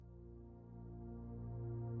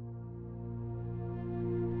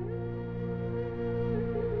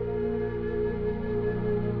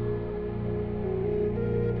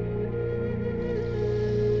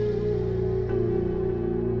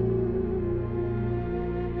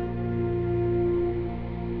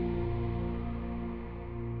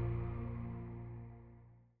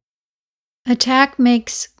Attack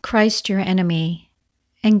makes Christ your enemy,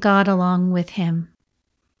 and God along with him.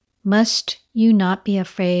 Must you not be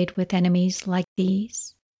afraid with enemies like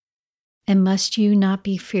these? And must you not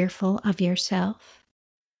be fearful of yourself?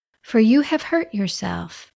 For you have hurt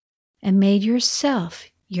yourself, and made yourself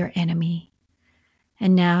your enemy.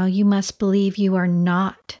 And now you must believe you are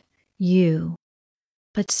not you,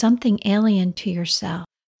 but something alien to yourself,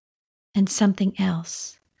 and something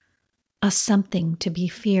else, a something to be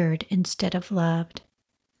feared instead of loved.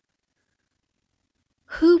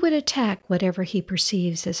 Who would attack whatever he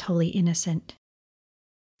perceives as wholly innocent?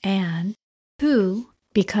 And who,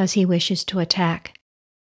 because he wishes to attack,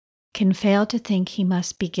 can fail to think he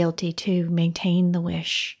must be guilty to maintain the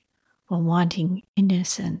wish while wanting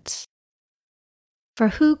innocence? For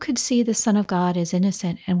who could see the Son of God as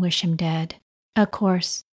innocent and wish him dead? Of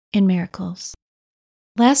course, in miracles.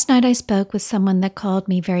 Last night I spoke with someone that called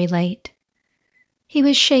me very late. He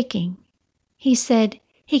was shaking. He said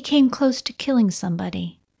he came close to killing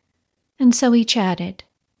somebody. And so we chatted.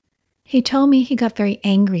 He told me he got very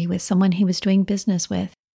angry with someone he was doing business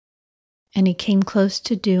with, and he came close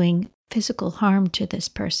to doing physical harm to this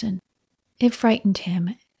person. It frightened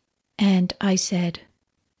him, and I said,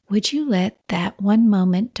 would you let that one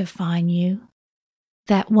moment define you?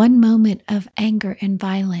 That one moment of anger and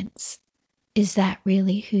violence, is that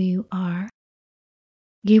really who you are?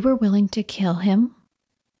 You were willing to kill him?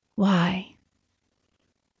 Why?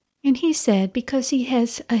 And he said, because he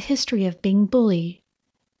has a history of being bullied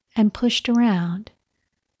and pushed around.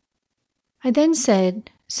 I then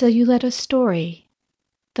said, so you let a story,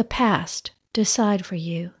 the past, decide for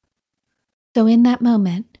you. So in that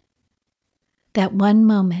moment, that one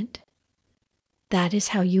moment, that is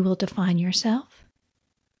how you will define yourself?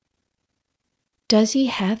 Does he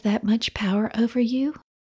have that much power over you?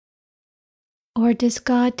 Or does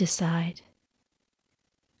God decide?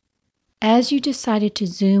 As you decided to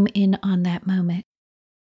zoom in on that moment,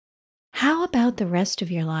 how about the rest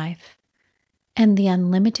of your life and the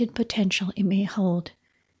unlimited potential it may hold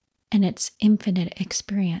and its infinite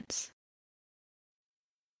experience?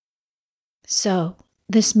 So,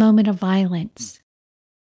 this moment of violence,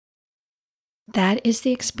 that is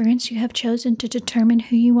the experience you have chosen to determine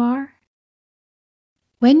who you are?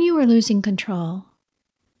 When you are losing control,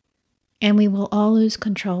 and we will all lose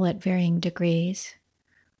control at varying degrees,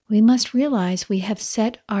 we must realize we have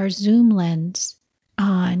set our zoom lens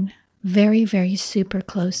on very, very super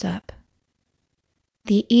close up.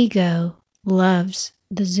 The ego loves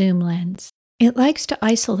the zoom lens. It likes to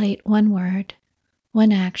isolate one word,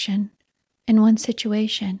 one action, and one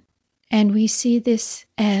situation. And we see this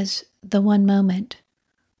as the one moment,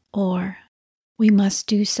 or we must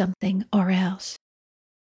do something or else.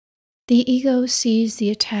 The ego sees the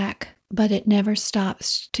attack, but it never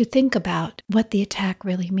stops to think about what the attack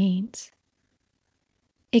really means.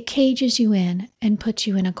 It cages you in and puts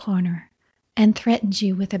you in a corner and threatens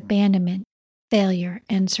you with abandonment, failure,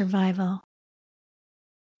 and survival.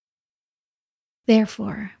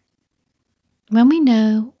 Therefore, when we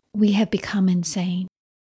know we have become insane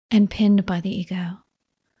and pinned by the ego,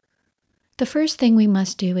 the first thing we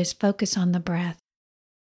must do is focus on the breath.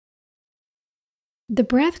 The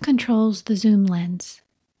breath controls the zoom lens,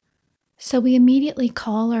 so we immediately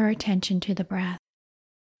call our attention to the breath.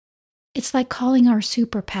 It's like calling our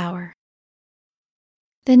superpower.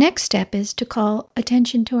 The next step is to call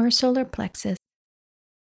attention to our solar plexus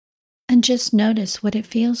and just notice what it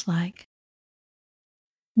feels like.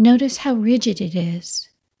 Notice how rigid it is.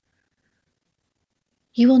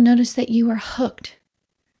 You will notice that you are hooked.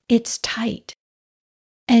 It's tight.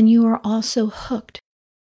 And you are also hooked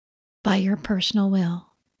by your personal will.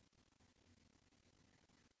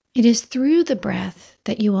 It is through the breath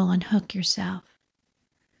that you will unhook yourself.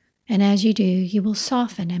 And as you do, you will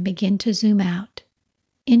soften and begin to zoom out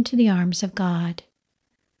into the arms of God.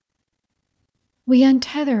 We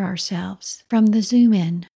untether ourselves from the zoom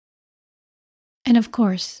in. And of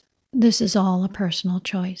course, this is all a personal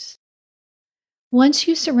choice. Once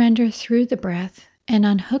you surrender through the breath and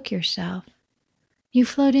unhook yourself, you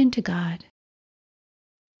float into God.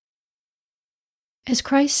 As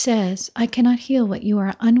Christ says, I cannot heal what you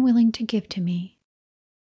are unwilling to give to me.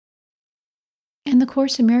 And the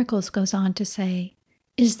Course in Miracles goes on to say,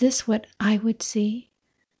 is this what I would see?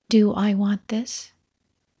 Do I want this?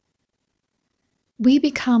 We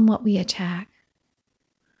become what we attack.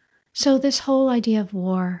 So this whole idea of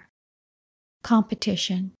war,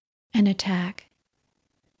 competition, and attack,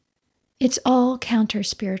 it's all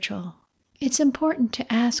counter-spiritual. It's important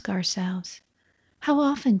to ask ourselves, how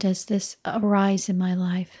often does this arise in my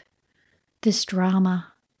life? This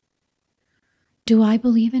drama. Do I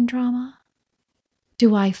believe in drama?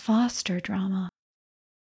 Do I foster drama?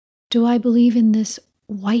 Do I believe in this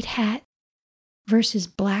white hat versus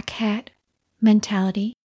black hat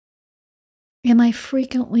mentality? Am I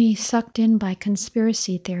frequently sucked in by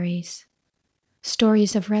conspiracy theories,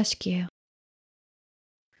 stories of rescue?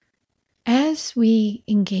 As we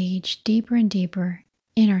engage deeper and deeper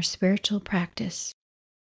in our spiritual practice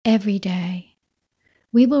every day,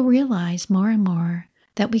 we will realize more and more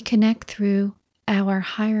that we connect through our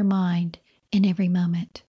higher mind in every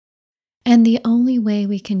moment. And the only way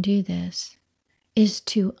we can do this is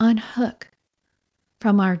to unhook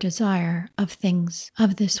from our desire of things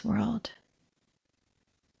of this world.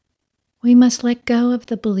 We must let go of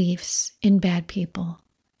the beliefs in bad people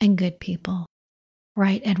and good people,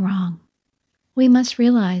 right and wrong. We must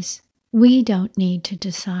realize we don't need to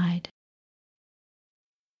decide.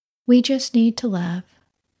 We just need to love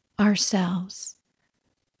ourselves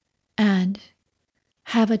and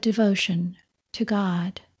have a devotion to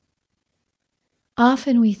God.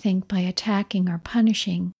 Often we think by attacking or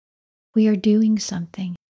punishing, we are doing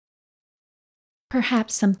something,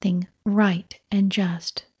 perhaps something right and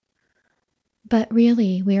just. But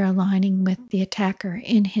really, we are aligning with the attacker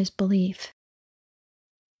in his belief.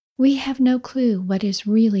 We have no clue what is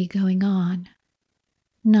really going on.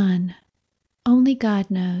 None. Only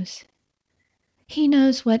God knows. He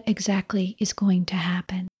knows what exactly is going to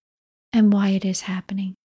happen and why it is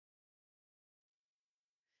happening.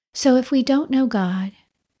 So if we don't know God,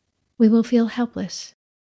 we will feel helpless.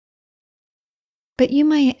 But you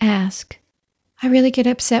may ask, I really get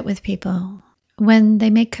upset with people when they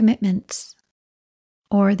make commitments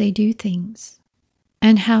or they do things.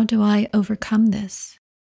 And how do I overcome this?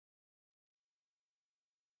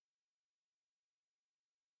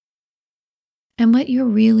 And what you're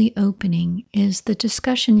really opening is the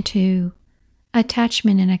discussion to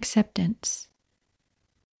attachment and acceptance.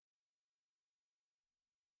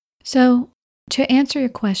 So, to answer your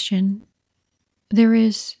question, there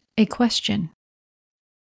is a question.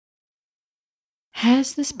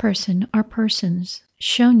 Has this person or persons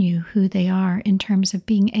shown you who they are in terms of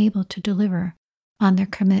being able to deliver on their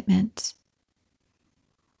commitments?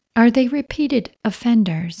 Are they repeated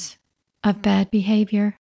offenders of bad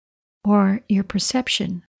behavior or your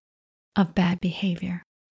perception of bad behavior?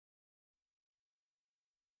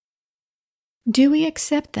 Do we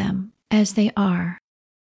accept them as they are?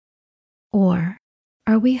 Or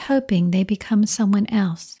are we hoping they become someone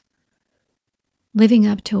else, living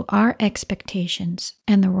up to our expectations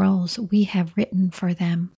and the roles we have written for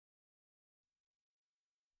them?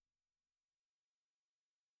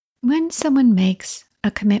 When someone makes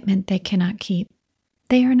a commitment they cannot keep,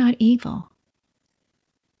 they are not evil.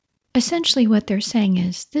 Essentially what they're saying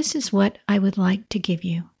is, this is what I would like to give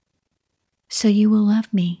you, so you will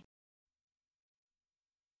love me.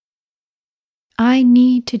 I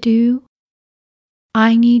need to do,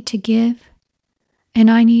 I need to give, and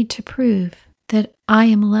I need to prove that I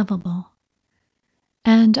am lovable.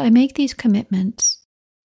 And I make these commitments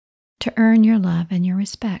to earn your love and your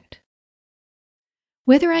respect.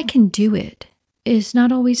 Whether I can do it is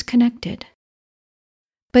not always connected,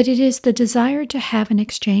 but it is the desire to have an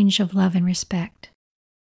exchange of love and respect.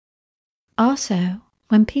 Also,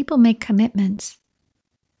 when people make commitments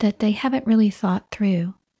that they haven't really thought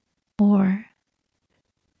through, or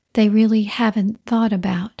they really haven't thought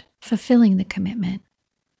about fulfilling the commitment,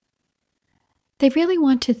 they really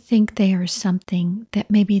want to think they are something that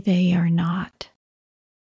maybe they are not.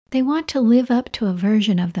 They want to live up to a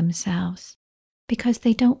version of themselves because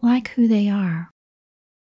they don't like who they are.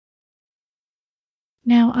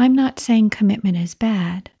 Now, I'm not saying commitment is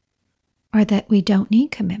bad or that we don't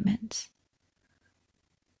need commitments.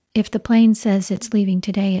 If the plane says it's leaving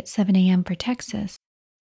today at 7 a.m. for Texas,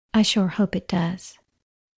 I sure hope it does.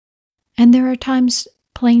 And there are times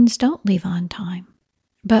planes don't leave on time,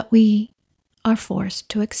 but we are forced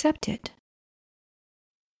to accept it.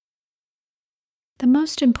 The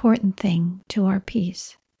most important thing to our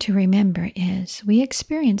peace to remember is we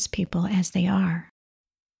experience people as they are.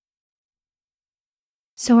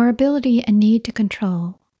 So our ability and need to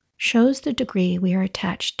control shows the degree we are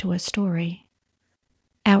attached to a story,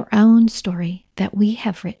 our own story that we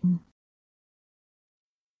have written.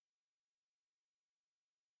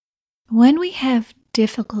 When we have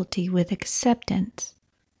difficulty with acceptance,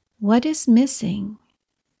 what is missing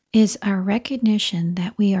is our recognition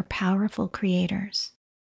that we are powerful creators.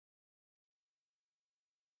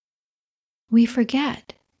 We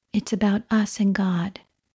forget it's about us and God.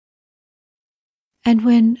 And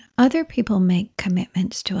when other people make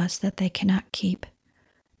commitments to us that they cannot keep,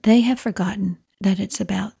 they have forgotten that it's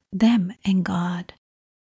about them and God.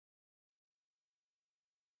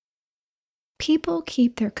 People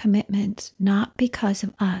keep their commitments not because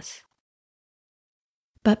of us,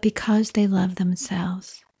 but because they love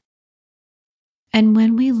themselves. And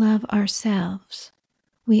when we love ourselves,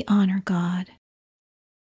 we honor God.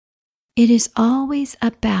 It is always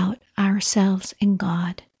about ourselves and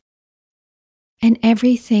God. And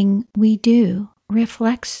everything we do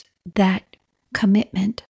reflects that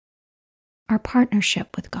commitment, our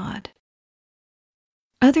partnership with God.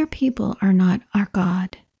 Other people are not our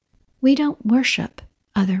God. We don't worship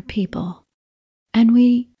other people, and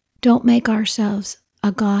we don't make ourselves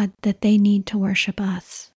a God that they need to worship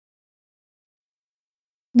us.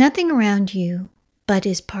 Nothing around you but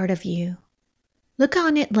is part of you. Look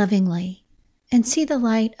on it lovingly and see the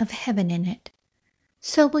light of heaven in it.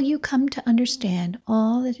 So will you come to understand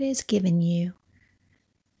all that is given you.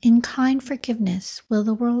 In kind forgiveness will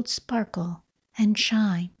the world sparkle and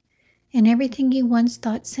shine, and everything you once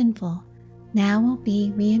thought sinful now will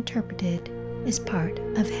be reinterpreted as part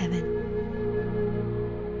of heaven.